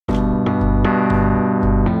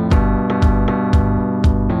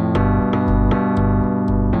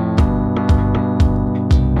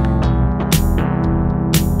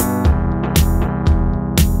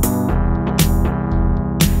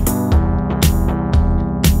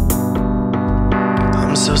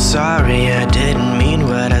so sorry, I didn't mean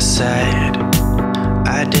what I said.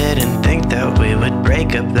 I didn't think that we would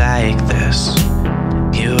break up like this.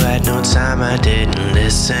 You had no time, I didn't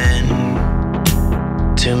listen.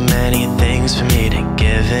 Too many things for me to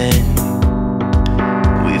give in.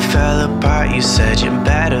 We fell apart, you said you're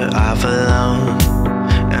better off alone.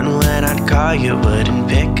 And when I'd call, you wouldn't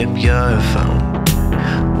pick up your phone.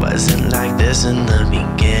 Wasn't like this in the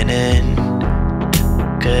beginning.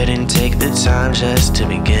 Couldn't take the time just to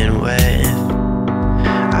begin with.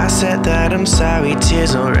 I said that I'm sorry,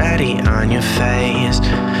 tears already on your face.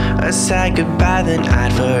 I said goodbye, then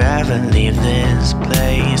I'd forever leave this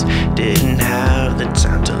place. Didn't have the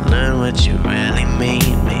time to learn what you really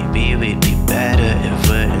mean. Maybe we'd be better if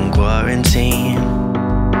we're in quarantine,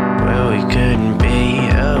 where we couldn't be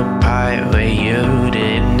apart, where you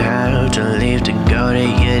didn't have to leave to go to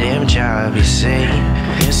your damn job. You see,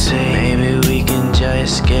 maybe we can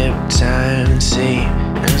just skip time and see.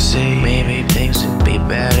 Maybe things would be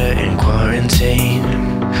better in quarantine,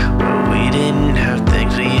 where we didn't have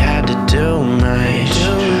things we had to do much.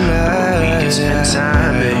 We could spend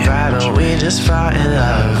time in private, we just fall in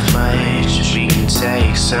love much. We can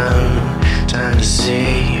take some time to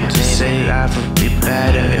see. Maybe life would be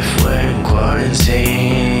better if we're in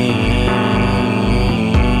quarantine.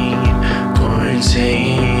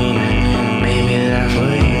 Maybe life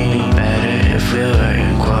would be better if we were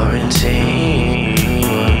in quarantine.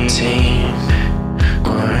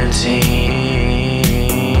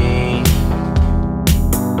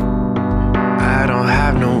 I don't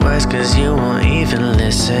have no words, cause you won't even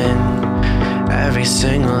listen. Every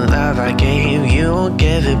single love I gave, you won't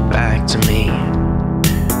give it back to me.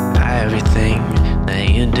 Everything that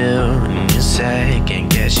you do and you say can't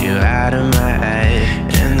get you out of my head.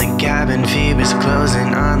 And the cabin fever's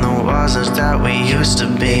closing on the walls of that we used to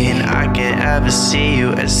be. And I can't ever see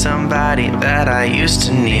you as somebody that I used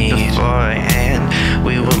to need. Beforehand,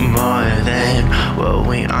 we were more than what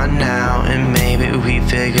we are now. And maybe we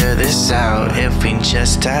figure this out if we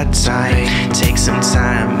just had time. Take some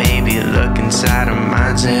time, maybe look inside our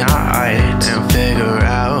minds and our hearts, and figure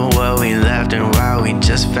out what we left and why we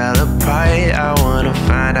just fell apart. I wanna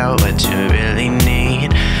find out what you really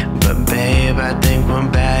need, but babe, I think we're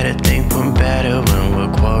better when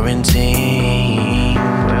we're quarantined,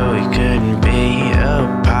 where we couldn't be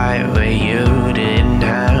apart, where you didn't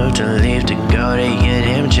have to leave to go to your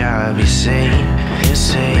damn job. You see,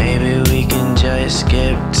 maybe we can just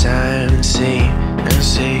skip time and see.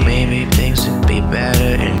 Maybe things would be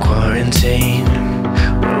better in quarantine,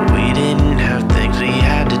 where we didn't have things we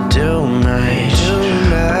had to do much.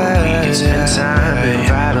 We could spend time in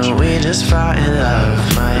private, we just fall in love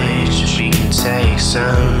much. We can take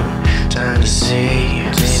some time to see.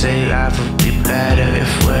 Maybe life would be better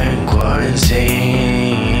if we're in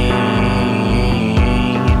quarantine.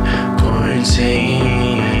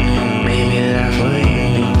 Maybe life would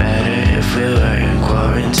be better if we were in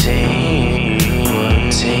quarantine.